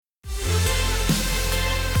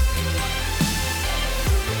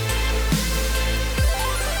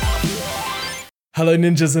Hello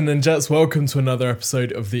ninjas and ninjas, welcome to another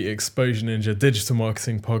episode of the Exposure Ninja Digital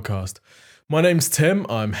Marketing Podcast. My name's Tim,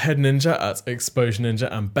 I'm head ninja at Exposure Ninja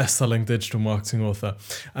and best-selling digital marketing author.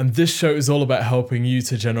 And this show is all about helping you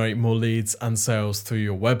to generate more leads and sales through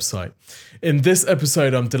your website. In this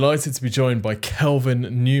episode, I'm delighted to be joined by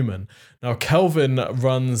Kelvin Newman. Now, Kelvin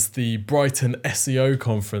runs the Brighton SEO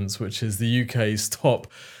conference, which is the UK's top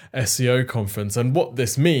SEO conference. And what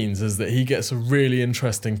this means is that he gets a really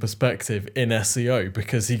interesting perspective in SEO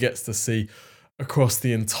because he gets to see across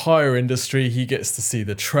the entire industry. He gets to see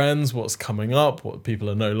the trends, what's coming up, what people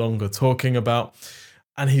are no longer talking about.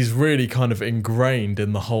 And he's really kind of ingrained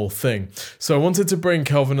in the whole thing. So I wanted to bring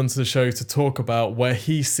Kelvin onto the show to talk about where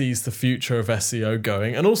he sees the future of SEO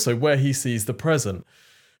going and also where he sees the present.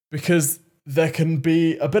 Because there can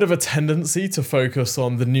be a bit of a tendency to focus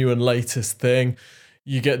on the new and latest thing.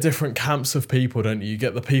 You get different camps of people, don't you? You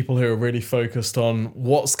get the people who are really focused on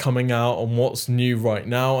what's coming out and what's new right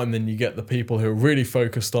now. And then you get the people who are really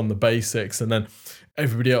focused on the basics. And then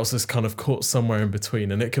everybody else is kind of caught somewhere in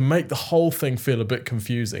between. And it can make the whole thing feel a bit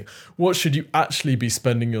confusing. What should you actually be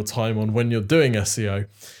spending your time on when you're doing SEO?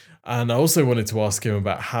 And I also wanted to ask him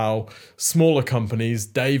about how smaller companies,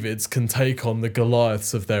 Davids, can take on the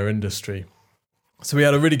Goliaths of their industry. So we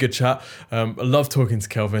had a really good chat. I love talking to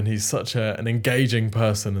Kelvin. He's such an engaging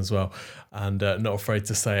person as well, and not afraid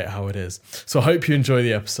to say it how it is. So I hope you enjoy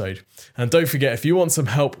the episode. And don't forget, if you want some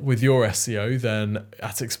help with your SEO, then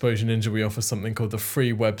at Exposure Ninja, we offer something called the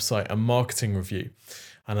free website and marketing review.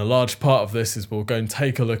 And a large part of this is we'll go and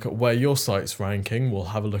take a look at where your site's ranking. We'll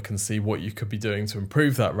have a look and see what you could be doing to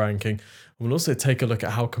improve that ranking. We'll also take a look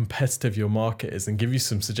at how competitive your market is and give you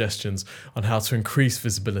some suggestions on how to increase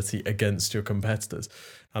visibility against your competitors.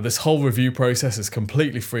 Now, this whole review process is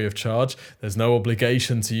completely free of charge. There's no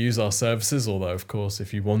obligation to use our services, although, of course,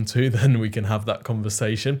 if you want to, then we can have that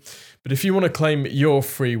conversation. But if you want to claim your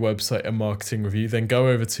free website and marketing review, then go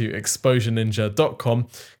over to exposureninja.com,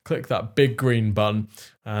 click that big green button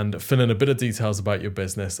and fill in a bit of details about your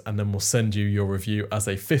business, and then we'll send you your review as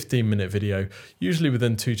a 15-minute video, usually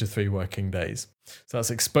within 2 to 3 working days. So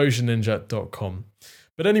that's exposureninja.com.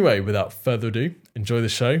 But anyway, without further ado, enjoy the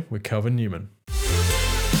show with Kelvin Newman.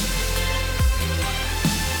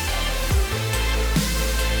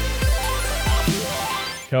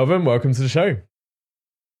 Kelvin, welcome to the show.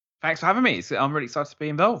 Thanks for having me. I'm really excited to be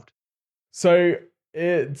involved. So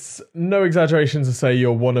it's no exaggeration to say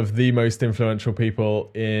you're one of the most influential people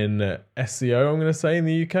in SEO, I'm going to say, in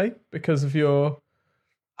the UK because of your...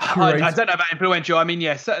 I don't know about influential. I mean,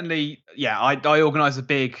 yeah, certainly. Yeah, I organise a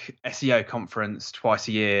big SEO conference twice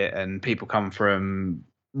a year and people come from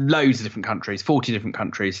loads of different countries, 40 different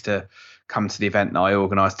countries to come to the event that I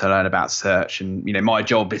organise to learn about search. And, you know, my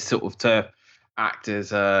job is sort of to act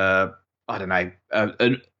as a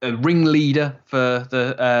ringleader for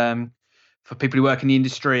for people who work in the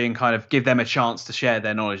industry and kind of give them a chance to share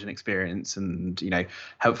their knowledge and experience, and, you know,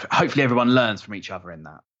 hopefully everyone learns from each other in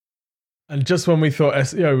that. And just when we thought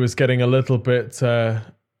SEO was getting a little bit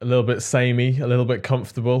samey, a little bit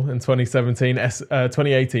comfortable in 2017,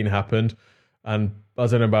 2018 happened, and I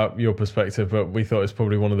don't know about your perspective, but we thought it's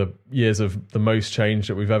probably one of the years of the most change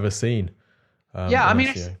that we've ever seen.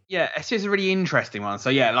 SEO is a really interesting one. So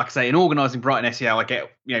yeah, like I say, in organising Brighton SEO,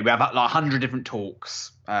 we have like 100 different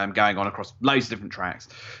talks going on across loads of different tracks.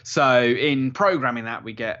 So in programming that,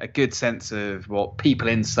 we get a good sense of what people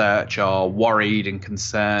in search are worried and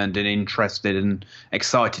concerned and interested and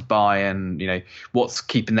excited by, and, you know, what's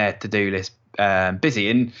keeping their to-do list busy.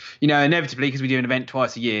 And, you know, inevitably, because we do an event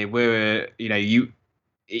twice a year,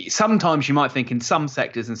 sometimes you might think in some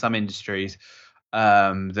sectors and some industries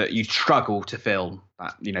that you struggle to fill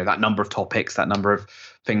that, you know, that number of topics, that number of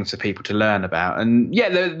things for people to learn about. And yeah,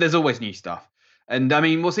 there's always new stuff. And I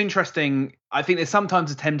mean, what's interesting, I think there's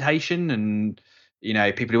sometimes a temptation, and, you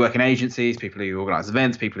know, people who work in agencies, people who organize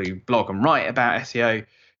events, people who blog and write about SEO,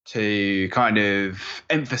 to kind of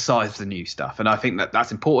emphasize the new stuff. And I think that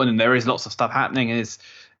that's important. And there is lots of stuff happening.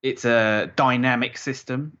 It's a dynamic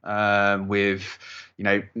system with, you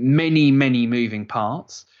know, many, many moving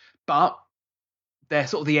parts, but they're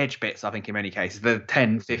sort of the edge bits, I think, in many cases, the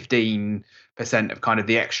 10-15% of kind of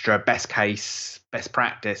the extra best case, best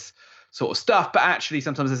practice sort of stuff. But actually,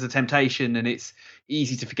 sometimes there's a temptation, and it's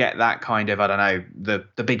easy to forget that kind of, I don't know,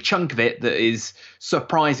 the big chunk of it that is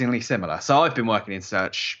surprisingly similar. So I've been working in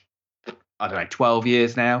search, 12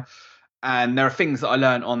 years now. And there are things that I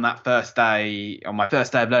learned on my first day of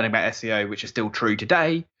learning about SEO, which are still true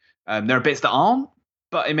today. There are bits that aren't.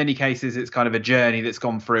 But in many cases, it's kind of a journey that's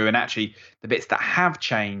gone through. And actually, the bits that have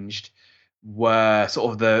changed were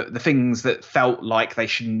sort of the things that felt like they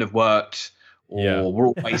shouldn't have worked, or we're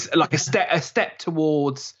always like a step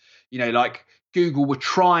towards, like Google were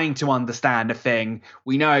trying to understand a thing.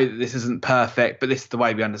 We know that this isn't perfect, but this is the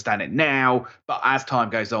way we understand it now. But as time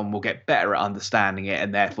goes on, we'll get better at understanding it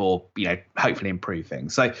and therefore, hopefully improve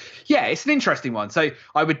things. So, yeah, it's an interesting one. So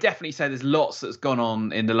I would definitely say there's lots that's gone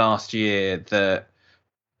on in the last year that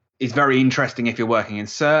is very interesting if you're working in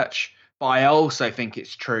search. But I also think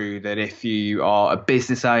it's true that if you are a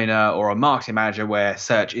business owner or a marketing manager where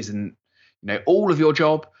search isn't, all of your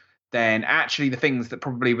job, then actually the things that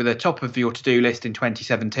probably were the top of your to-do list in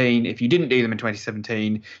 2017, if you didn't do them in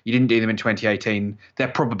 2017, you didn't do them in 2018, they're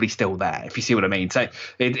probably still there, if you see what I mean. So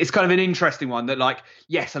it's kind of an interesting one that, like,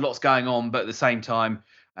 yes, a lot's going on, but at the same time,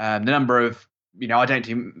 the number of, I don't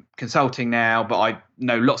do consulting now, but I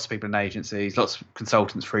know lots of people in agencies, lots of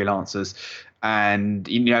consultants, freelancers, and,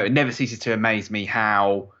 it never ceases to amaze me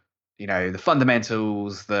how, the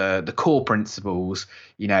fundamentals, the core principles,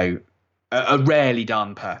 are rarely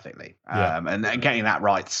done perfectly. And getting that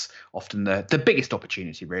right's often the biggest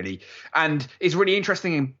opportunity, really. And it's really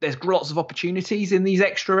interesting. And there's lots of opportunities in these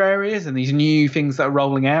extra areas and these new things that are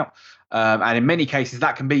rolling out. And in many cases,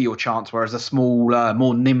 that can be your chance, whereas a smaller,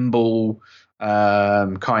 more nimble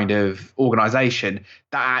kind of organization,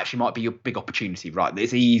 that actually might be your big opportunity, right?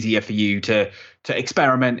 It's easier for you to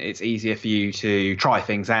experiment. It's easier for you to try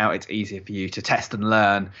things out. It's easier for you to test and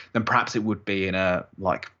learn than perhaps it would be in a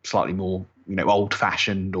slightly more, old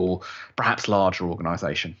fashioned or perhaps larger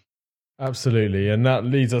organization. Absolutely. And that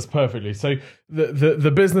leads us perfectly. So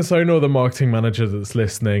the business owner or the marketing manager that's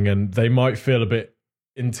listening, and they might feel a bit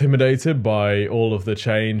intimidated by all of the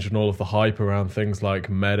change and all of the hype around things like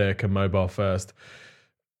Medic and mobile first.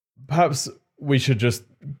 Perhaps we should just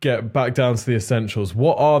get back down to the essentials.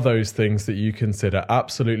 What are those things that you consider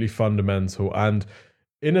absolutely fundamental and,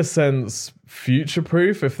 in a sense,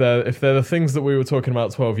 future-proof? If they're the things that we were talking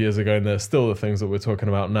about 12 years ago and they're still the things that we're talking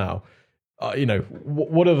about now,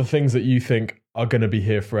 what are the things that you think are going to be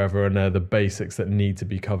here forever and are the basics that need to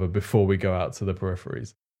be covered before we go out to the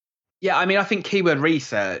peripheries? Yeah, I think keyword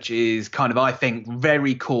research is kind of, I think,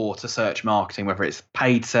 very core to search marketing, whether it's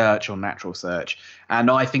paid search or natural search. And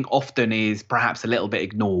I think often is perhaps a little bit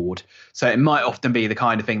ignored. So it might often be the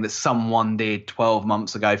kind of thing that someone did 12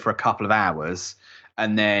 months ago for a couple of hours.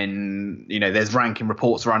 And then, there's ranking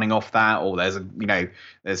reports running off that, or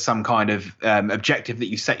there's some kind of objective that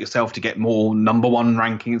you set yourself to get more number one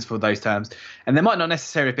rankings for those terms. And there might not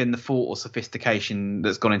necessarily have been the thought or sophistication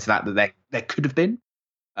that's gone into that there could have been.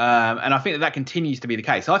 And I think that continues to be the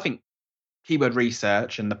case. I think keyword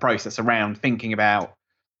research and the process around thinking about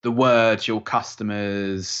the words your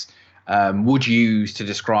customers would use to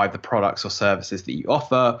describe the products or services that you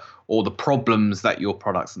offer, or the problems that your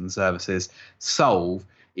products and services solve,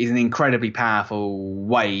 is an incredibly powerful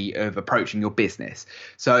way of approaching your business.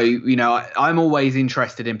 So, I'm always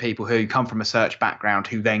interested in people who come from a search background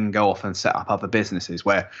who then go off and set up other businesses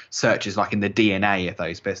where search is in the DNA of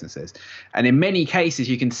those businesses. And in many cases,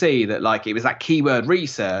 you can see that it was that keyword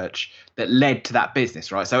research that led to that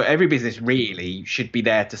business, right? So every business really should be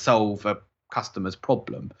there to solve a customer's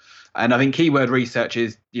problem. And I think keyword research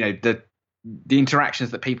is, the interactions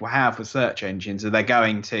that people have with search engines. Are they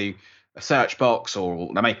going to a search box, or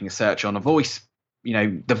they're making a search on a voice,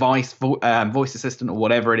 device, voice assistant, or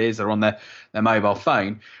whatever it is, or on their mobile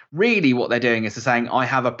phone? Really what they're doing is they're saying, I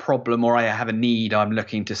have a problem or I have a need I'm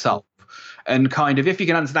looking to solve. And kind of, if you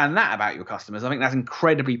can understand that about your customers, I think that's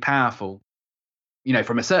incredibly powerful,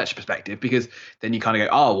 from a search perspective, because then you kind of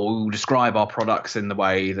go, we'll describe our products in the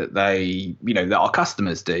way that that our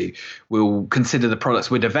customers do. We'll consider the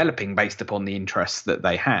products we're developing based upon the interests that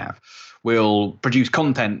they have. We'll produce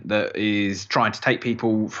content that is trying to take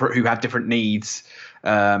people who have different needs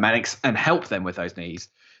and help them with those needs.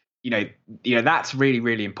 That's really,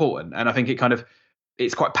 really important. And I think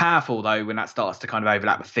it's quite powerful, though, when that starts to kind of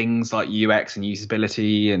overlap with things like UX and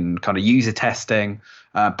usability and kind of user testing,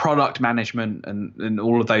 product management, and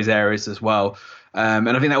all of those areas as well. And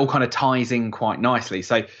I think that all kind of ties in quite nicely.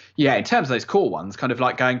 So, yeah, in terms of those core ones, kind of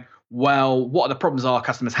like going, well, what are the problems our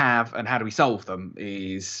customers have and how do we solve them,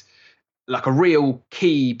 is like a real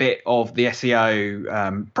key bit of the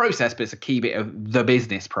SEO process, but it's a key bit of the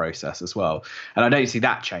business process as well. And I don't see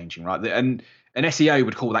that changing, right? And an SEO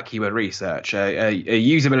would call that keyword research. A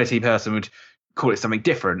usability person would call it something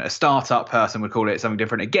different. A startup person would call it something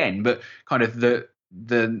different again. But kind of the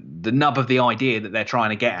nub of the idea that they're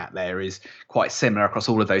trying to get at there is quite similar across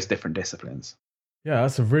all of those different disciplines. Yeah,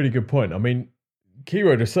 that's a really good point. I mean,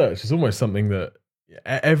 keyword research is almost something that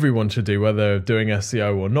everyone should do, whether doing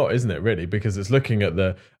SEO or not, isn't it, really? Because it's looking at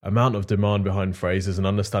the amount of demand behind phrases and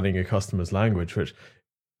understanding your customer's language, which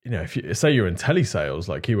if you say you're in telesales,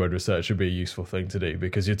 like keyword research would be a useful thing to do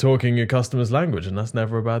because you're talking your customer's language, and that's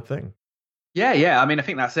never a bad thing. Yeah. I mean, I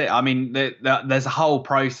think that's it. I mean, there's a whole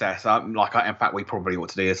process. In fact, we probably ought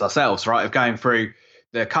to do this ourselves, right? Of going through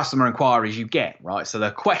the customer inquiries you get, right? So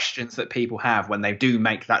the questions that people have when they do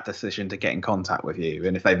make that decision to get in contact with you,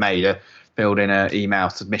 and if they've filled in an email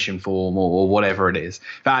submission form or whatever it is.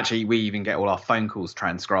 But actually, we even get all our phone calls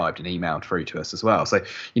transcribed and emailed through to us as well. So,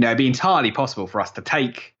 it'd be entirely possible for us to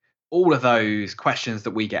take all of those questions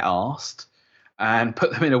that we get asked and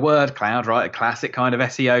put them in a word cloud, right? A classic kind of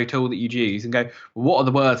SEO tool that you'd use, and go, well, what are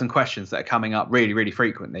the words and questions that are coming up really, really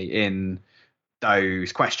frequently in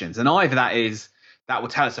those questions? And either that will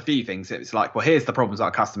tell us a few things. It's like, well, here's the problems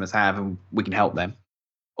our customers have and we can help them.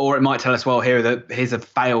 Or it might tell us, well, here's a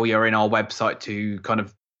failure in our website to kind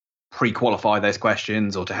of pre-qualify those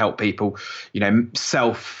questions or to help people,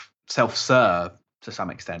 self-serve to some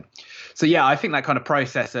extent. So yeah, I think that kind of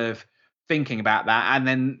process of thinking about that,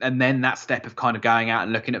 and then that step of kind of going out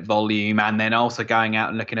and looking at volume, and then also going out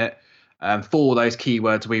and looking at for those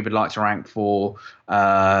keywords we would like to rank for,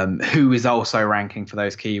 who is also ranking for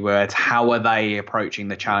those keywords, how are they approaching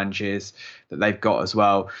the challenges that they've got as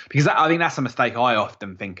well. Because I think that's a mistake I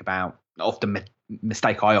often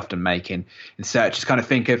make in search, is kind of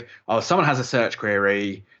think of, someone has a search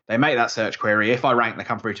query, they make that search query, if I rank, they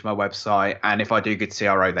come through to my website, and if I do good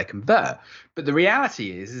CRO, they convert. But the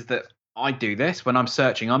reality is that I do this when I'm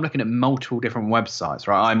searching, I'm looking at multiple different websites,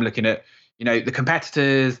 right? I'm looking at the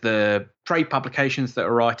competitors, the trade publications that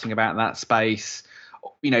are writing about that space,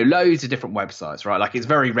 loads of different websites, right? Like, it's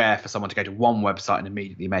very rare for someone to go to one website and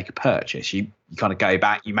immediately make a purchase. You kind of go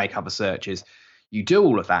back, you make other searches, you do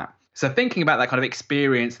all of that. So thinking about that kind of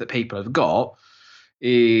experience that people have got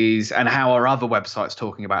and how are other websites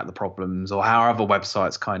talking about the problems, or how are other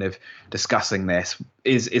websites kind of discussing this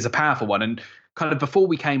is a powerful one. And kind of before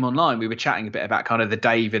we came online, we were chatting a bit about kind of the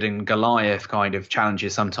David and Goliath kind of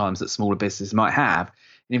challenges sometimes that smaller businesses might have.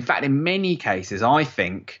 And in fact, in many cases, I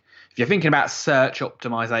think if you're thinking about search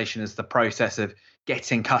optimization as the process of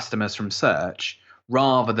getting customers from search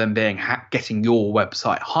rather than getting your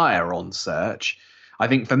website higher on search, I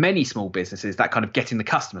think for many small businesses, that kind of getting the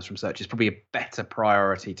customers from search is probably a better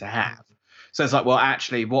priority to have. So it's like, well,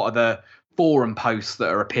 actually, what are the forum posts that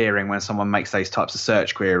are appearing when someone makes those types of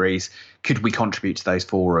search queries? Could we contribute to those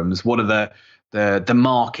forums? What are the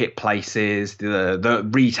marketplaces, the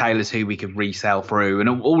retailers who we could resell through, and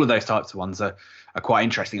all of those types of ones are quite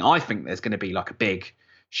interesting. I think there's going to be like a big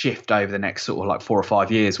shift over the next sort of like 4 or 5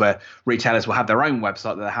 years where retailers will have their own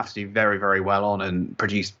website that they have to do very, very well on and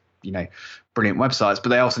produce, brilliant websites, but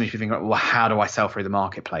they also need to think about, well, how do I sell through the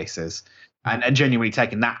marketplaces? And genuinely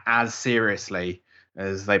taking that as seriously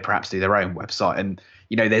as they perhaps do their own website. And,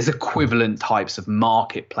 there's equivalent types of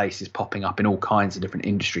marketplaces popping up in all kinds of different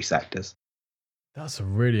industry sectors. That's a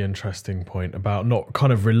really interesting point about not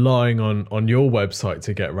kind of relying on your website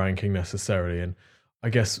to get ranking necessarily. And I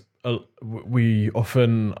guess we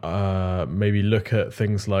often maybe look at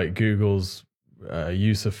things like Google's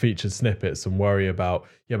use of featured snippets and worry about,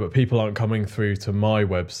 but people aren't coming through to my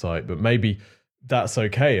website. But maybe that's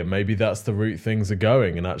okay, and maybe that's the route things are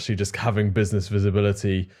going, and actually just having business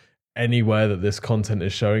visibility anywhere that this content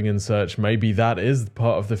is showing in search, maybe that is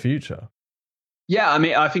part of the future. Yeah, I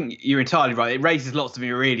mean, I think you're entirely right. It raises lots of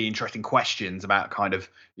really interesting questions about kind of,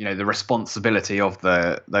 the responsibility of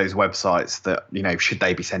those websites that, should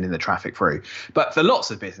they be sending the traffic through? But for lots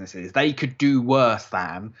of businesses, they could do worse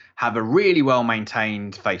than have a really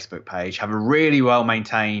well-maintained Facebook page, have a really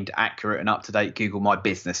well-maintained, accurate and up-to-date Google My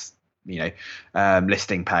Business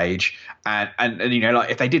listing page. And like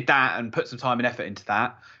if they did that and put some time and effort into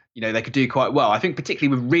that, they could do quite well. I think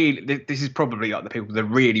particularly with this is probably like the people with the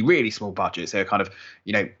really, really small budgets who are kind of,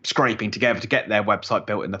 scraping together to get their website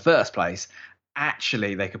built in the first place.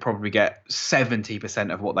 Actually, they could probably get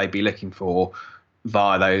 70% of what they'd be looking for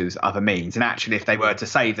via those other means. And actually, if they were to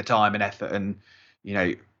save the time and effort, and,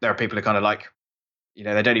 there are people who kind of like, they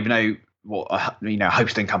don't even know what a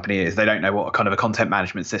hosting company is. They don't know what a kind of a content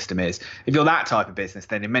management system is. If you're that type of business,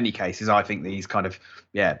 then in many cases, I think these kind of,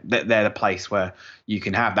 they're the place where you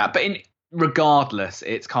can have that. But regardless,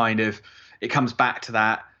 it comes back to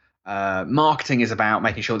that. Marketing is about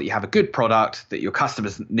making sure that you have a good product that your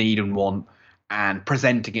customers need and want, and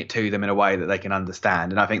presenting it to them in a way that they can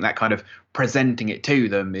understand. And I think that kind of presenting it to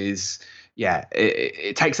them is,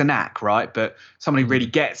 it takes a knack, right? But someone who really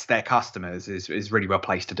gets their customers is really well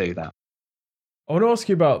placed to do that. I want to ask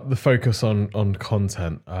you about the focus on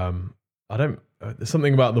content. There's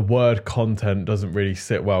something about the word content doesn't really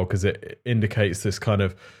sit well because it indicates this kind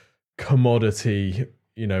of commodity.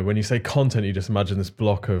 When you say content, you just imagine this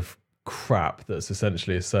block of crap that's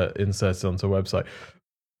essentially inserted onto a website.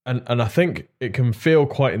 And I think it can feel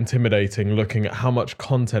quite intimidating looking at how much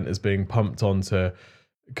content is being pumped onto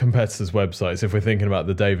competitors' websites. If we're thinking about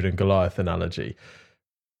the David and Goliath analogy,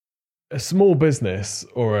 a small business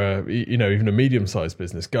or even a medium-sized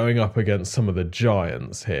business going up against some of the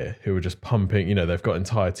giants here who are just pumping, they've got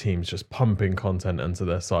entire teams just pumping content into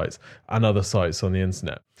their sites and other sites on the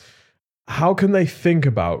internet. How can they think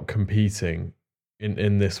about competing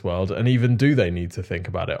in this world, and even do they need to think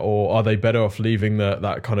about it, or are they better off leaving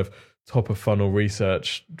that kind of top of funnel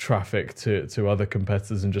research traffic to other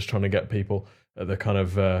competitors and just trying to get people at the kind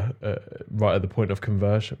of right at the point of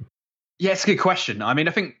conversion? Yeah, it's a good question. I mean,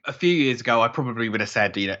 I think a few years ago, I probably would have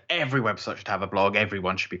said, every website should have a blog.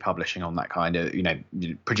 Everyone should be publishing on that kind of,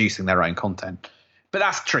 producing their own content. But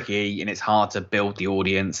that's tricky, and it's hard to build the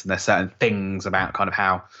audience. And there's certain things about kind of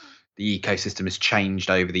how the ecosystem has changed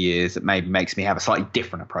over the years that maybe makes me have a slightly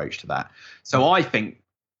different approach to that. So I think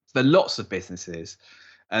for lots of businesses,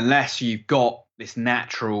 unless you've got this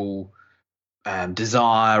natural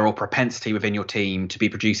desire or propensity within your team to be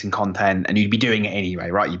producing content, and you'd be doing it anyway,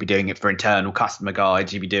 right? You'd be doing it for internal customer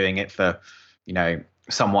guides. You'd be doing it for,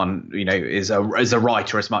 someone, is a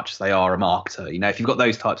writer as much as they are a marketer. If you've got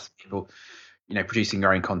those types of people, producing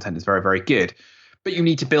your own content is very, very good. But you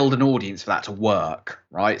need to build an audience for that to work,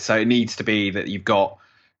 right? So it needs to be that you've got,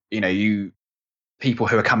 people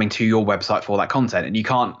who are coming to your website for that content, and you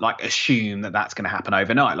can't assume that that's going to happen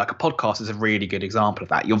overnight. Like a podcast is a really good example of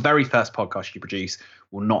that. Your very first podcast you produce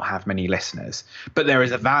will not have many listeners, but there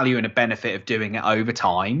is a value and a benefit of doing it over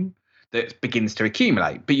time that begins to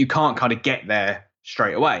accumulate. But you can't kind of get there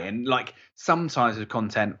straight away. And sometimes with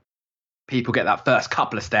content, people get that first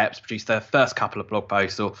couple of steps, produce their first couple of blog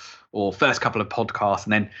posts or first couple of podcasts,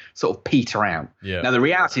 and then sort of peter out. Yeah. Now, the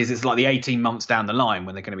reality is it's like the 18 months down the line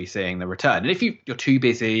when they're going to be seeing the return. And if you're too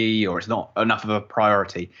busy or it's not enough of a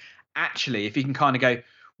priority, actually, if you can kind of go,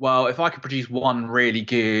 well, if I could produce one really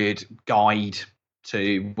good guide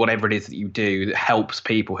to whatever it is that you do that helps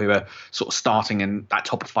people who are sort of starting in that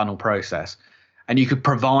top of funnel process, and you could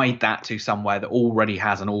provide that to somewhere that already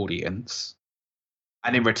has an audience,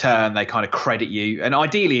 and in return, they kind of credit you. And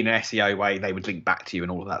ideally, in an SEO way, they would link back to you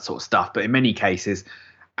and all of that sort of stuff. But in many cases,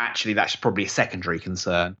 actually, that's probably a secondary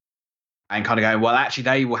concern. And kind of going, well, actually,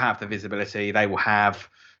 they will have the visibility. They will have,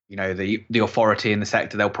 the authority in the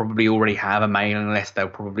sector. They'll probably already have a mailing list. They'll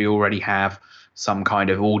probably already have some kind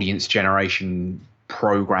of audience generation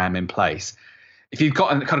program in place. If you've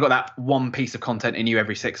got that one piece of content in you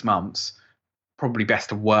every 6 months, probably best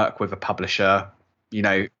to work with a publisher,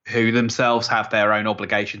 who themselves have their own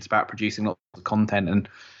obligations about producing lots of content and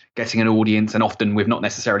getting an audience, and often with not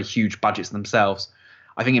necessarily huge budgets themselves.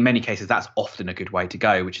 I think in many cases that's often a good way to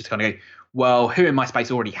go, which is kind of go, well, who in my space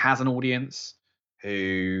already has an audience,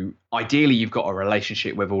 who ideally you've got a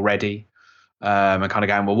relationship with already, and kind of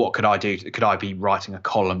going, well, what could I do? Could I be writing a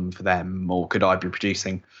column for them, or could I be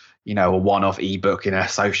producing, a one-off ebook in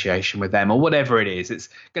association with them, or whatever it is? It's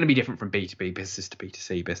going to be different from B2B businesses to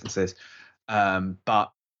B2C businesses.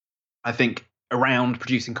 But I think around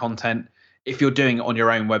producing content, if you're doing it on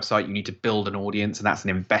your own website, you need to build an audience, and that's an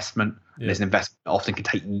investment. Yeah. And it's an investment that often can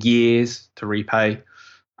take years to repay.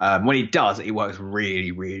 When it does, it works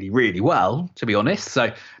really, really, really well, to be honest.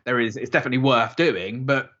 So it's definitely worth doing,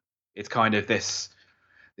 but it's kind of this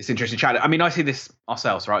interesting chat. I mean, I see this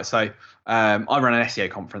ourselves, right? So I run an SEO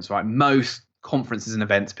conference, right? Most conferences and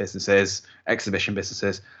events businesses, exhibition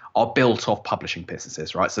businesses, are built off publishing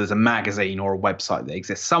businesses, right? So there's a magazine or a website that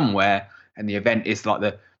exists somewhere, and the event is like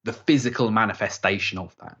the physical manifestation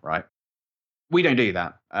of that, right? We don't do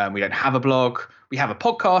that. We don't have a blog. We have a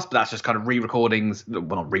podcast, but that's just kind of recordings of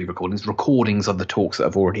the talks that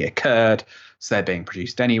have already occurred. So they're being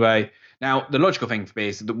produced anyway. Now, the logical thing for me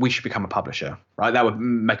is that we should become a publisher, right? That would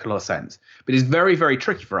make a lot of sense. But it's very, very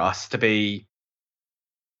tricky for us to be,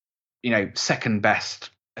 second best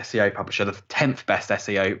SEO publisher, the 10th best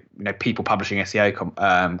SEO, people publishing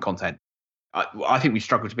SEO content. I think we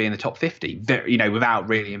struggle to be in the top 50, without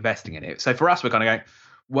really investing in it. So for us, we're kind of going,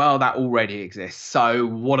 well, that already exists. So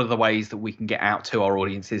what are the ways that we can get out to our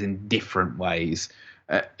audiences in different ways?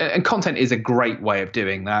 And content is a great way of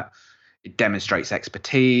doing that. It demonstrates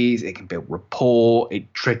expertise. It can build rapport.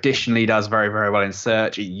 It traditionally does very, very well in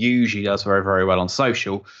search. It usually does very, very well on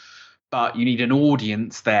social. But you need an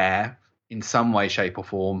audience there in some way, shape or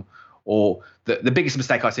form. Or the biggest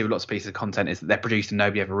mistake I see with lots of pieces of content is that they're produced and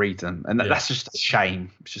nobody ever reads them. And that's just a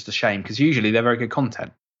shame. It's just a shame, because usually they're very good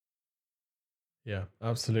content. Yeah,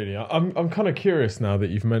 absolutely. I'm kind of curious now that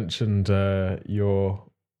you've mentioned your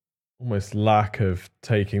almost lack of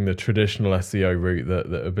taking the traditional SEO route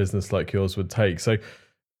that a business like yours would take. So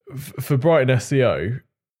for Brighton SEO,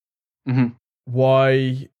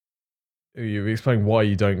 why you explain why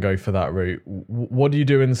you don't go for that route? What do you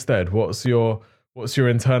do instead? What's your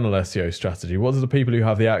internal SEO strategy? What do the people who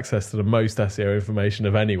have the access to the most SEO information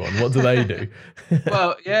of anyone? What do they do?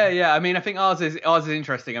 Well, yeah. I mean, I think ours is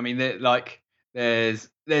interesting. I mean, it's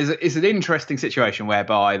an interesting situation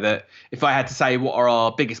whereby that if I had to say what are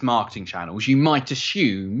our biggest marketing channels, you might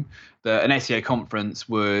assume that an SEO conference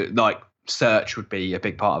would search would be a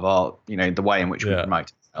big part of our, the way in which we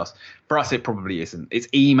promote ourselves. For us, it probably isn't. It's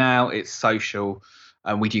email, it's social,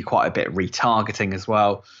 and we do quite a bit of retargeting as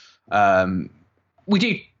well. We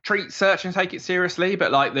do treat search and take it seriously,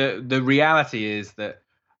 but the reality is that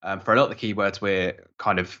for a lot of the keywords we're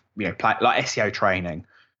kind of like SEO training.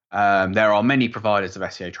 There are many providers of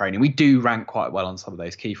SEO training. We do rank quite well on some of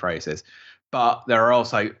those key phrases, but there are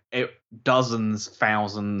also dozens,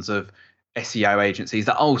 thousands of SEO agencies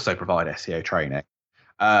that also provide SEO training.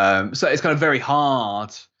 So it's kind of very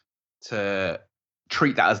hard to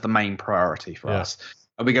treat that as the main priority for us.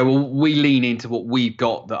 And we go, well, we lean into what we've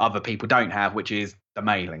got that other people don't have, which is the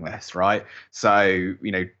mailing list, right? So,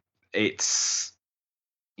 it's,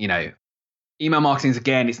 email marketing is,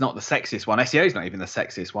 again, it's not the sexiest one. SEO is not even the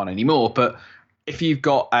sexiest one anymore. But if you've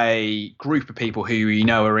got a group of people who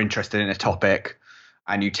are interested in a topic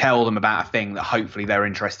and you tell them about a thing that hopefully they're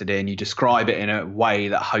interested in, you describe it in a way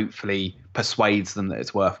that hopefully persuades them that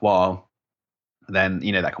it's worthwhile, then,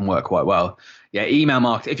 that can work quite well. Yeah, email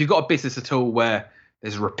marketing. If you've got a business at all where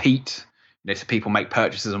there's repeat, so people make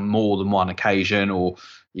purchases on more than one occasion, or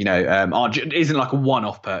it isn't like a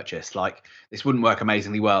one-off purchase. Like, this wouldn't work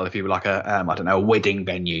amazingly well if you were like a a wedding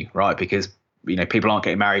venue, right? Because people aren't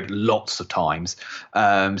getting married lots of times.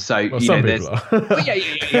 So some there's, people are. but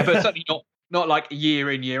yeah, but certainly not like year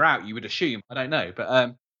in, year out. You would assume. I don't know,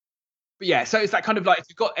 but yeah. So it's that kind of like, if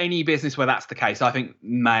you've got any business where that's the case, I think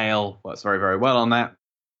mail works very, very well on that.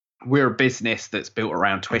 We're a business that's built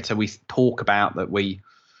around Twitter. We talk about that we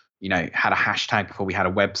had a hashtag before we had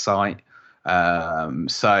a website.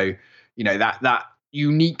 So that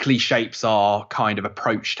uniquely shapes our kind of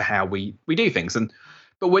approach to how we do things.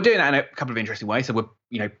 But we're doing that in a couple of interesting ways. So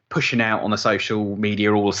we're pushing out on the social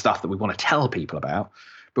media all the stuff that we want to tell people about,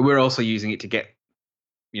 but we're also using it to get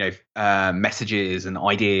messages and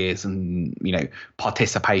ideas and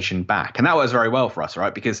participation back. And that works very well for us,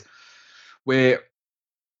 right? Because we're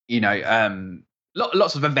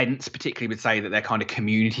lots of events particularly would say that they're kind of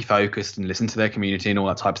community focused and listen to their community and all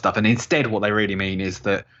that type of stuff. And instead, what they really mean is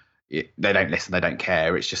that they don't listen, they don't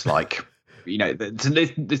care. It's just like, it's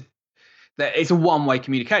a one-way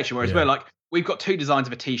communication. Whereas we're like, we've got two designs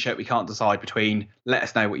of a T-shirt we can't decide between. Let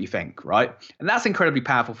us know what you think, right? And that's incredibly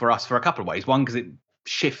powerful for us for a couple of ways. One, because it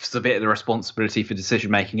shifts a bit of the responsibility for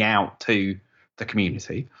decision making out to the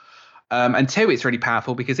community. And two, it's really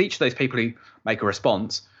powerful because each of those people who make a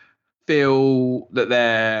response feel that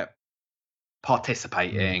they're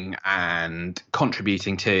participating and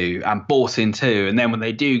contributing to and bought into, and then when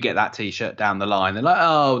they do get that T-shirt down the line, they're like,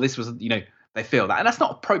 oh, this was, they feel that. And that's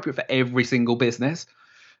not appropriate for every single business,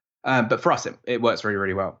 but for us it works really,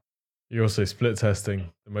 really well. You're also split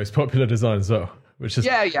testing the most popular design as well, which is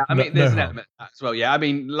I mean, there's an element of that as well. I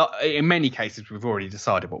mean, in many cases we've already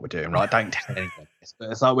decided what we're doing, right? Don't tell anyone this,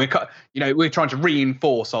 but it's like we're trying to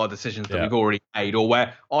reinforce our decisions that we've already made, or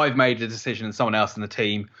where I've made a decision and someone else in the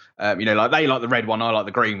team, like they like the red one, I like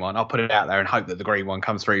the green one. I'll put it out there and hope that the green one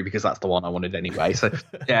comes through because that's the one I wanted anyway. So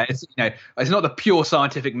it's it's not the pure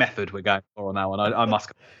scientific method we're going for on that one. I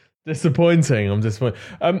must. Disappointing. I'm disappointed.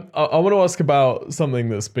 I want to ask about something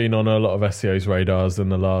that's been on a lot of SEO's radars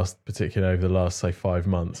particularly over the last, say, 5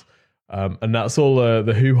 months. And that's all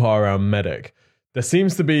the hoo-ha around Medic. There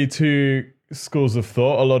seems to be two schools of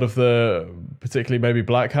thought. A lot of the, particularly maybe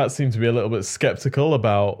black hats, seem to be a little bit skeptical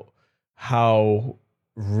about how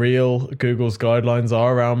real Google's guidelines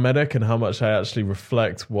are around Medic and how much they actually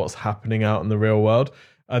reflect what's happening out in the real world.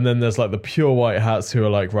 And then there's like the pure white hats who are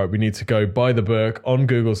like, right, we need to go by the book on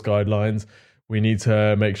Google's guidelines. We need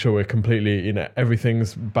to make sure we're completely,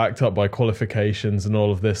 everything's backed up by qualifications and all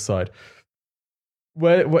of this side.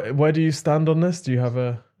 Where do you stand on this? Do you have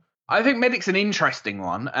a... I think Medic's an interesting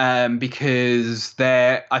one because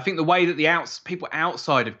I think the way that people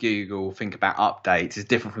outside of Google think about updates is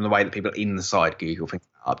different from the way that people inside Google think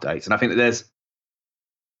about updates. And I think that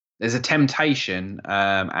there's a temptation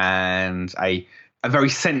and a very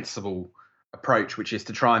sensible approach, which is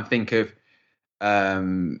to try and think of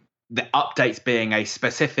the updates being a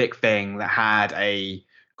specific thing that had a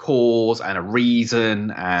cause and a reason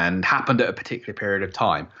and happened at a particular period of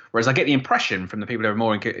time. Whereas I get the impression from the people who are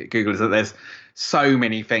more in Google is that there's so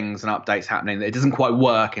many things and updates happening that it doesn't quite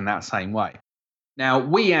work in that same way. Now,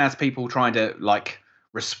 we as people trying to like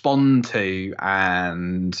respond to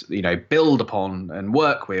and build upon and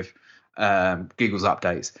work with Google's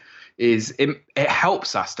updates it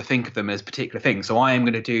helps us to think of them as particular things. So I am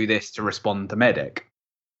going to do this to respond to Medic,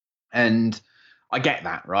 and I get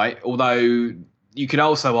that, right? Although you could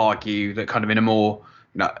also argue that kind of in a more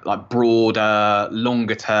like broader,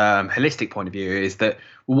 longer term, holistic point of view is that,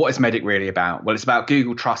 well, what is Medic really about? Well, it's about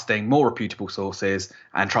Google trusting more reputable sources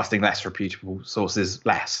and trusting less reputable sources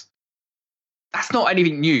less. That's not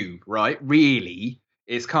anything new, right? Really,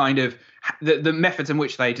 it's kind of the methods in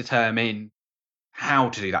which they determine how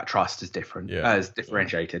to do that trust is different, as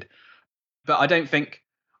differentiated. But I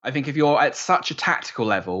think if you're at such a tactical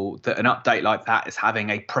level that an update like that is having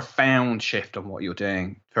a profound shift on what you're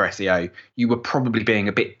doing for SEO, you were probably being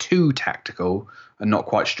a bit too tactical and not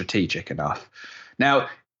quite strategic enough. Now,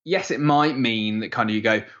 yes, it might mean that kind of you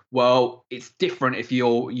go, well, it's different if you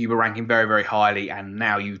were ranking very, very highly and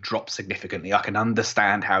now you drop significantly. I can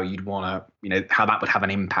understand how you'd want to, how that would have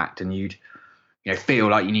an impact and you'd, feel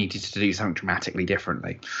like you needed to do something dramatically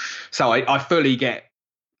differently. So I fully get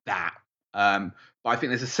that. But I think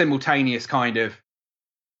there's a simultaneous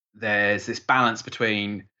there's this balance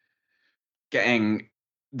between getting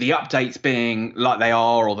the updates being like they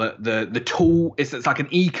are, or the tool it's like an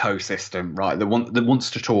ecosystem, right? That wants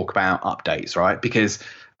to talk about updates, right? Because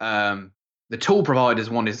the tool providers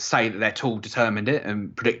wanted to say that their tool determined it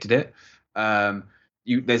and predicted it.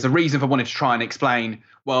 There's a reason for wanting to try and explain,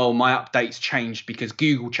 well, my updates changed because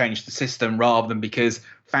Google changed the system rather than because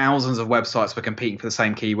thousands of websites were competing for the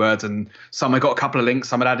same keywords, and some had got a couple of links,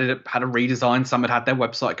 some had had a redesign, some had their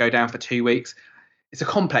website go down for 2 weeks. It's a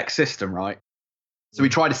complex system, right? So we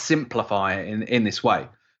try to simplify it in this way.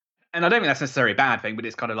 And I don't think that's necessarily a bad thing, but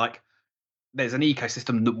it's kind of like there's an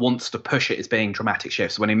ecosystem that wants to push it as being dramatic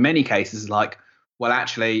shifts, when in many cases, like, well,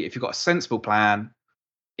 actually, if you've got a sensible plan,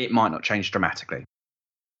 it might not change dramatically.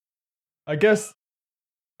 I guess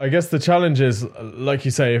the challenge is, like you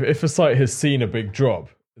say, if a site has seen a big drop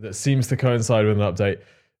that seems to coincide with an update,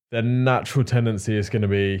 their natural tendency is going to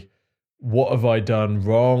be, what have I done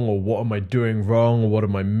wrong, or what am I doing wrong, or what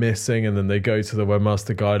am I missing? And then they go to the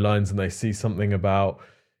Webmaster Guidelines and they see something about,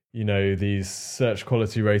 these search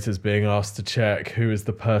quality raters being asked to check who is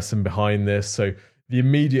the person behind this. So the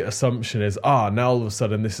immediate assumption is, now all of a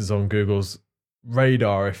sudden this is on Google's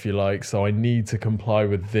radar, if you like, so I need to comply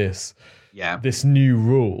with this new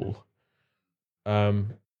rule. But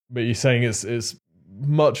you're saying it's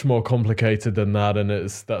much more complicated than that, and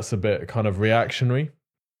that's a bit kind of reactionary.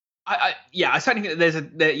 I certainly think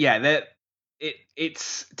that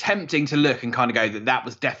it's tempting to look and kind of go that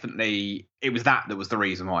was definitely that was the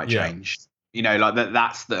reason why it changed. Like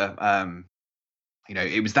that's the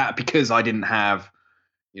it was that because I didn't have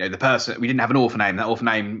the person, we didn't have an author name, that author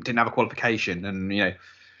name didn't have a qualification, and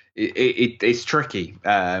it's tricky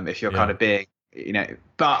if you're kind of being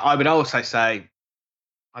but I would also say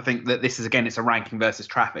I think that this is, again, it's a ranking versus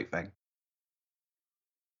traffic thing.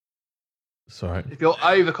 Sorry. If you're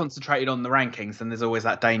over concentrated on the rankings, then there's always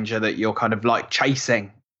that danger that you're kind of like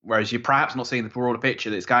chasing, whereas you're perhaps not seeing the broader picture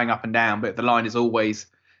that's going up and down, but if the line is always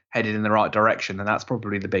headed in the right direction, then that's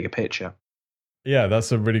probably the bigger picture. Yeah,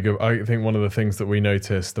 that's a really good. I think one of the things that we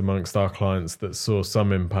noticed amongst our clients that saw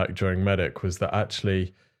some impact during Medic was that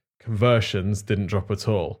actually conversions didn't drop at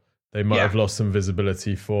all. They might have lost some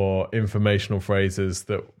visibility for informational phrases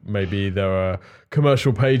that maybe there are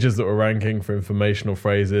commercial pages that were ranking for informational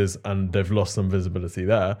phrases and they've lost some visibility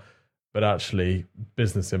there. But actually,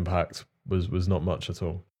 business impact was not much at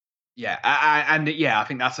all. Yeah, I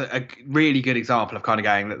think that's a really good example of kind of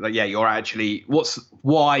going that, you're actually,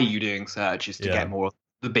 why are you doing searches to get more of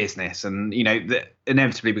the business? And,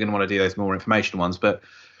 inevitably we're going to want to do those more informational ones, but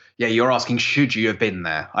you're asking, should you have been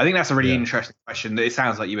there? I think that's a really interesting question that it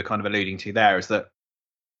sounds like you were kind of alluding to there, is that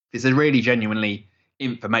it's a really genuinely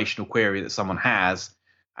informational query that someone has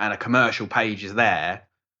and a commercial page is there,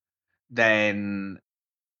 then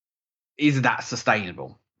is that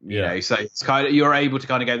sustainable? So it's kind of, you're able to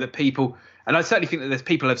kind of go that people, and I certainly think that there's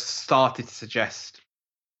people have started to suggest,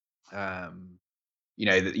 that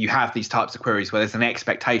you have these types of queries where there's an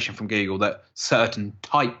expectation from Google that certain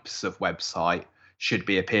types of website should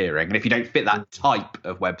be appearing. And if you don't fit that type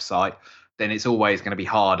of website, then it's always going to be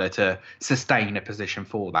harder to sustain a position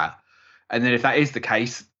for that. And then if that is the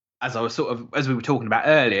case, as we were talking about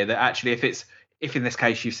earlier, that actually if in this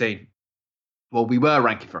case you've seen, well, we were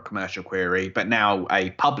ranking for a commercial query, but now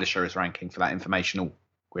a publisher is ranking for that informational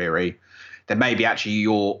query, then maybe actually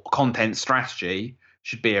your content strategy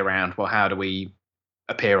should be around, well, how do we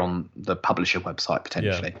appear on the publisher website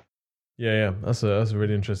potentially? Yeah, that's a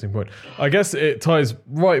really interesting point. I guess it ties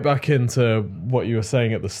right back into what you were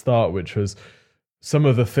saying at the start, which was some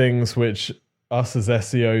of the things which us as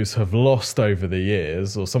SEOs have lost over the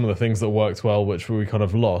years, or some of the things that worked well, which we kind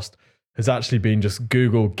of lost, has actually been just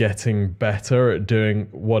Google getting better at doing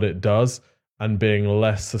what it does and being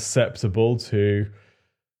less susceptible to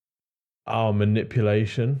our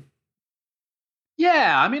manipulation.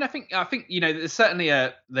 Yeah, I mean, I think there's certainly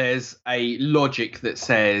there's a logic that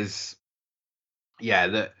says,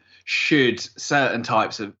 that should certain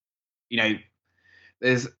types of,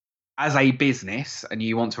 there's, as a business and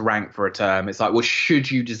you want to rank for a term, it's like, well,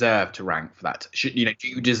 should you deserve to rank for that? Do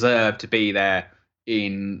you deserve to be there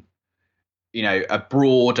in, a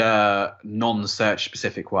broader, non-search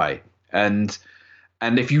specific way? And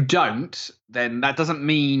if you don't, then that doesn't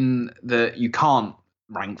mean that you can't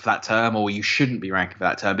rank for that term or you shouldn't be ranking for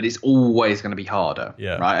that term, but it's always going to be harder.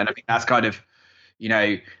 Yeah. Right. And I think that's kind of,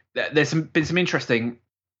 there's been some interesting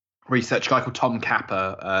research. A guy called Tom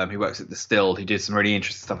Capper, who works at Distilled, who did some really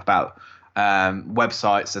interesting stuff about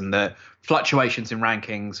websites and the fluctuations in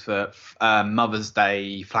rankings for Mother's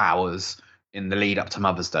Day flowers in the lead up to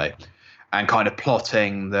Mother's Day, and kind of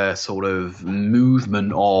plotting the sort of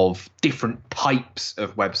movement of different types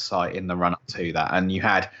of website in the run up to that. And you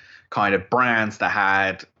had kind of brands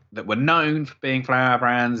that were known for being flower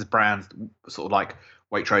brands sort of like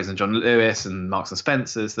Waitrose and John Lewis and Marks and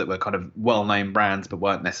Spencer's that were kind of well-known brands but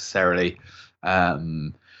weren't necessarily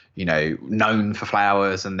known for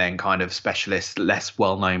flowers, and then kind of specialist, less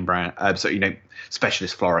well-known brand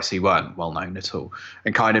specialist florists who weren't well-known at all,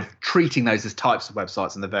 and kind of treating those as types of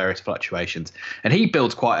websites and the various fluctuations. And he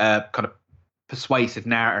builds quite a kind of persuasive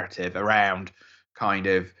narrative around kind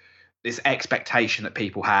of this expectation that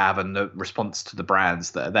people have and the response to the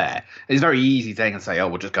brands that are there. It's a very easy thing to say, oh,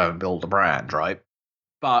 we'll just go and build a brand, right?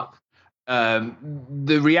 But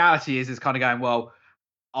the reality is kind of going, well,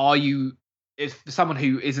 if someone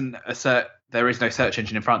who isn't there is no search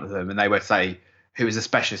engine in front of them, and they were to say, who is a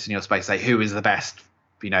specialist in your space, say, who is the best,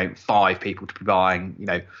 5 people to be buying,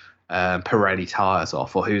 Pirelli tires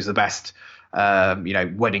off, or who's the best,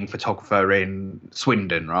 wedding photographer in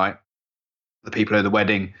Swindon, right? The people at the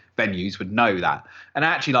wedding venues would know that. And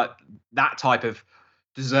actually, like, that type of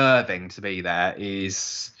deserving to be there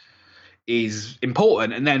is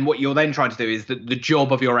important. And then what you're then trying to do is that the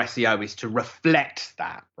job of your SEO is to reflect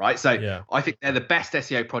that, right? So I think they're the best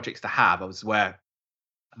SEO projects to have, is where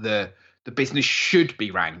the business should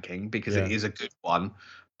be ranking because it is a good one,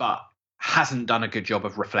 but hasn't done a good job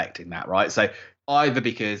of reflecting that, right? So either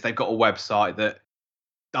because they've got a website that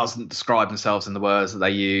doesn't describe themselves in the words that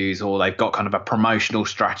they use, or they've got kind of a promotional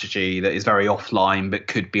strategy that is very offline but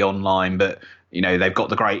could be online, but they've got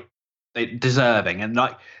deserving, and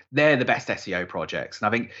like, they're the best SEO projects. And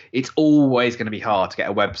I think it's always going to be hard to get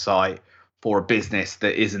a website for a business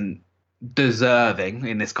that isn't deserving,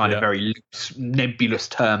 in this kind of very loose, nebulous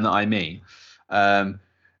term that I mean. And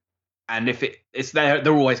if they're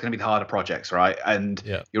always going to be the harder projects, right? And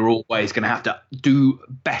you're always going to have to do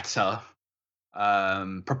better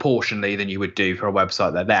proportionally than you would do for a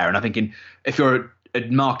website that's there. And I think if you're a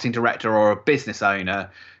marketing director or a business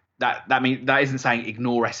owner, that means that isn't saying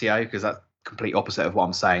ignore SEO, because that's complete opposite of what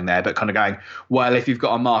I'm saying there, but kind of going, well, if you've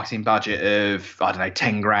got a marketing budget of, I don't know,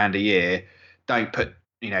 10 grand a year, don't put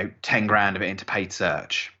 10 grand of it into paid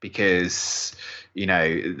search, because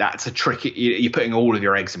that's a tricky, you're putting all of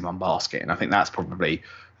your eggs in one basket. And I think that's probably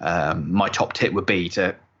my top tip would be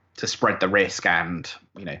to spread the risk and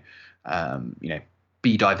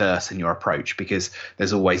be diverse in your approach, because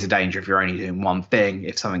there's always a danger if you're only doing one thing.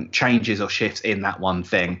 If something changes or shifts in that one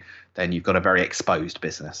thing, then you've got a very exposed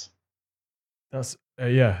business. That's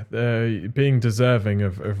being deserving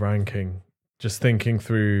of ranking. Just thinking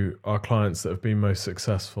through our clients that have been most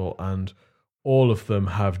successful, and all of them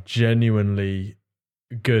have genuinely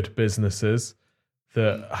good businesses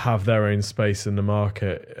that have their own space in the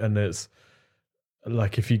market. And it's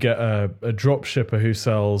like, if you get a drop shipper who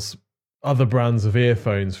sells other brands of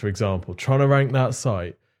earphones, for example, trying to rank that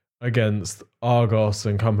site against Argos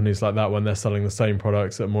and companies like that when they're selling the same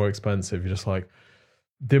products that are more expensive, you're just like,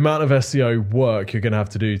 the amount of SEO work you're going to have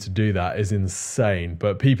to do that is insane.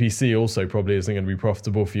 But PPC also probably isn't going to be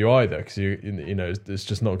profitable for you either, because it's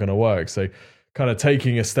just not going to work. So kind of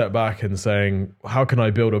taking a step back and saying, how can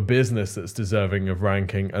I build a business that's deserving of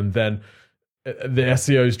ranking? And then the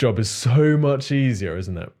SEO's job is so much easier,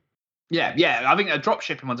 isn't it? Yeah. I think a drop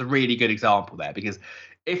shipping one's a really good example there, because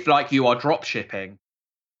if, like, you are drop shipping,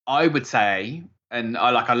 I would say, and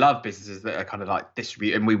I love businesses that are kind of like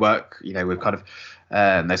distribute, and we work, with kind of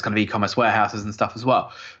those kind of e-commerce warehouses and stuff as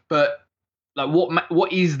well. But like,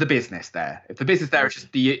 what is the business there? If the business there is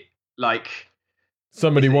just like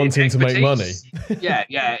somebody wanting to make money.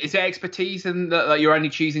 yeah. Is it expertise in that like, you're only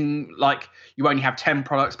choosing, like, you only have 10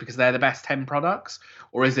 products because they're the best 10 products?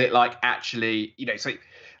 Or is it like actually, so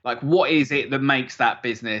like what is it that makes that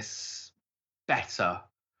business better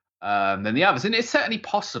than the others? And it's certainly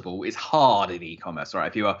possible. It's hard in e-commerce, right?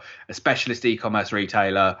 If you are a specialist e-commerce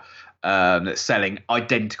retailer that's selling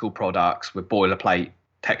identical products with boilerplate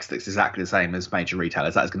text that's exactly the same as major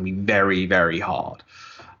retailers, that's going to be very, very hard.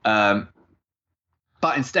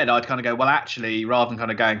 But instead, I'd kind of go, well, actually, rather than kind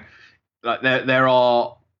of going, like there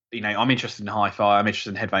are, I'm interested in hi-fi, I'm interested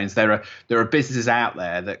in headphones. There are businesses out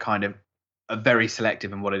there that kind of are very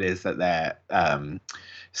selective in what it is that they're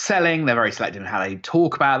selling. They're very selective in how they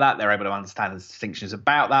talk about that. They're able to understand the distinctions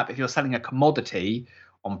about that. But if you're selling a commodity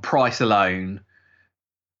on price alone,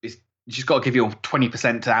 you just got to give your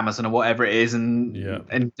 20% to Amazon or whatever it is, and do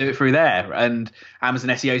it through there. And Amazon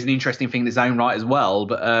SEO is an interesting thing in its own right as well.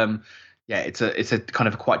 But it's a kind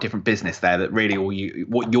of a quite different business there. That really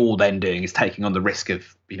what you're then doing is taking on the risk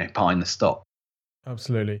of buying the stock.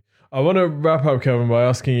 Absolutely. I want to wrap up, Kelvin, by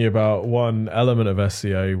asking you about one element of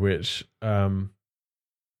SEO which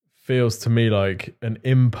feels to me like an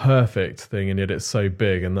imperfect thing, and yet it's so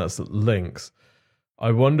big, and that's links.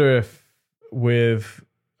 I wonder if with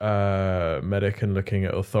Medican looking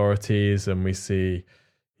at authorities, and we see,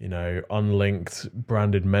 unlinked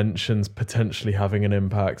branded mentions potentially having an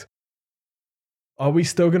impact, are we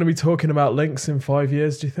still going to be talking about links in 5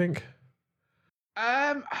 years, do you think?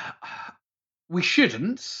 We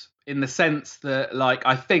shouldn't, in the sense that, like,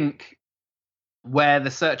 I think where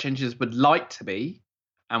the search engines would like to be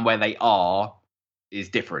and where they are is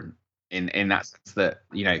different in that sense that,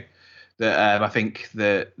 I think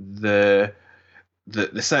the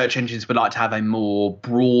search engines would like to have a more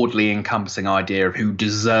broadly encompassing idea of who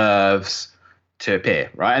deserves to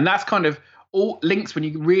appear, right? And that's kind of all links. When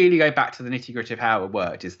you really go back to the nitty gritty of how it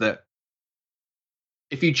worked, is that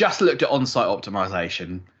if you just looked at on-site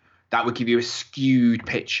optimization, that would give you a skewed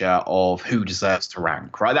picture of who deserves to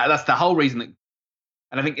rank, right? That's the whole reason that,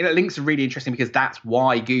 and I think links are really interesting because that's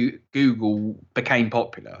why Google became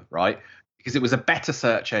popular, right? Because it was a better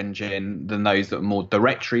search engine than those that were more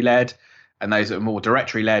directory-led, and those that were more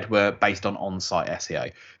directory-led were based on-site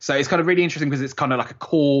SEO. So it's kind of really interesting because it's kind of like a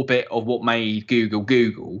core bit of what made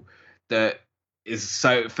Google that is,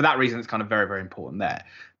 so for that reason, it's kind of very, very important there.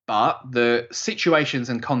 But the situations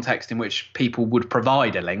and context in which people would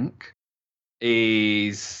provide a link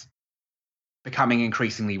is becoming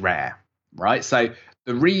increasingly rare, right? So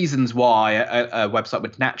the reasons why a website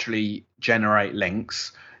would naturally generate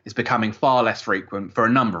links is becoming far less frequent for a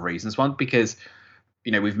number of reasons. One, because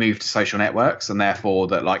we've moved to social networks, and therefore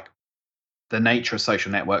that, like, the nature of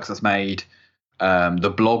social networks has made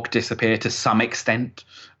the blog disappear to some extent,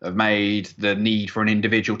 have made the need for an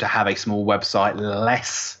individual to have a small website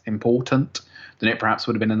less important than it perhaps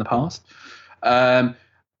would have been in the past.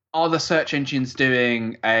 Are the search engines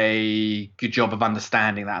doing a good job of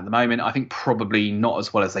understanding that at the moment? I think probably not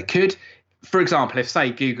as well as they could. For example, if, say,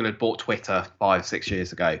 Google had bought Twitter 5-6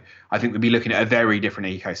 years ago, I think we'd be looking at a very different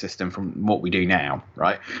ecosystem from what we do now,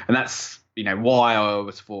 right? And that's, why I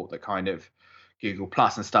always thought that kind of Google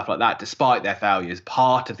Plus and stuff like that, despite their failures,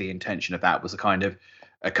 part of the intention of that was a kind of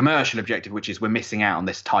a commercial objective, which is we're missing out on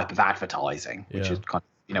this type of advertising, which is kind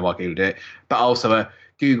of, why Google did it. But also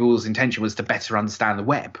Google's intention was to better understand the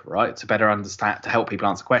web, right? To better understand, to help people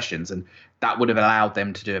answer questions. And that would have allowed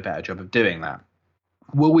them to do a better job of doing that.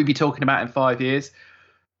 Will we be talking about in 5 years?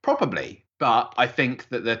 Probably. But I think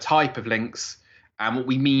that the type of links and what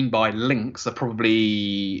we mean by links are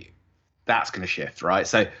probably, that's going to shift, right?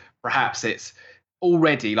 So perhaps it's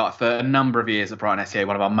already, like, for a number of years at Brighton SEO,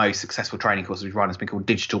 one of our most successful training courses we've run has been called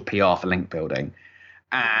Digital PR for Link Building.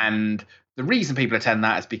 And the reason people attend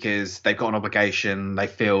that is because they've got an obligation. They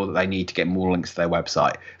feel that they need to get more links to their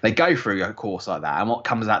website. They go through a course like that. And what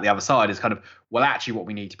comes out the other side is kind of, well, actually what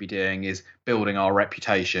we need to be doing is building our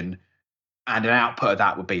reputation, and an output of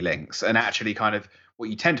that would be links. And actually kind of what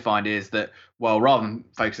you tend to find is that, well, rather than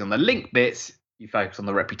focusing on the link bits, you focus on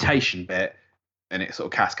the reputation bit, and it sort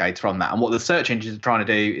of cascades from that. And what the search engines are trying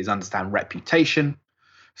to do is understand reputation.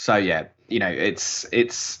 So yeah, it's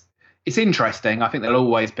interesting. I think there'll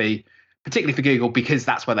always be, particularly for Google, because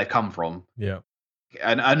that's where they've come from. Yeah.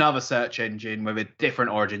 And another search engine with a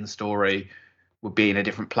different origin story would be in a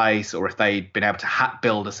different place, or if they'd been able to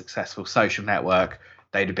build a successful social network,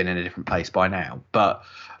 they'd have been in a different place by now. But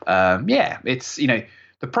it's,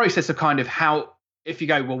 the process of kind of how, if you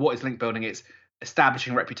go, well, what is link building? It's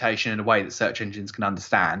establishing a reputation in a way that search engines can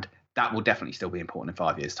understand. That will definitely still be important in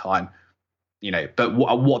 5 years' time. But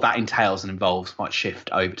what that entails and involves might shift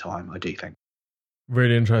over time, I do think.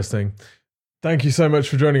 Really interesting. Thank you so much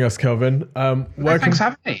for joining us, Kelvin. Thanks for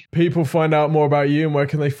having me. People find out more about you, and where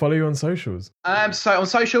can they follow you on socials? So on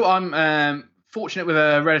social, I'm fortunate with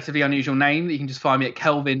a relatively unusual name that you can just find me at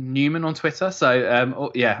Kelvin Newman on Twitter.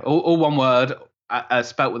 So all one word,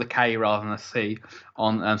 spelt with a K rather than a C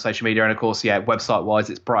on social media. And of course, website-wise,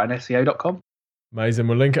 it's brightonseo.com. Amazing.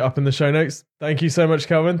 We'll link it up in the show notes. Thank you so much,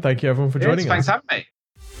 Kelvin. Thank you, everyone, for joining us. Thanks for having me.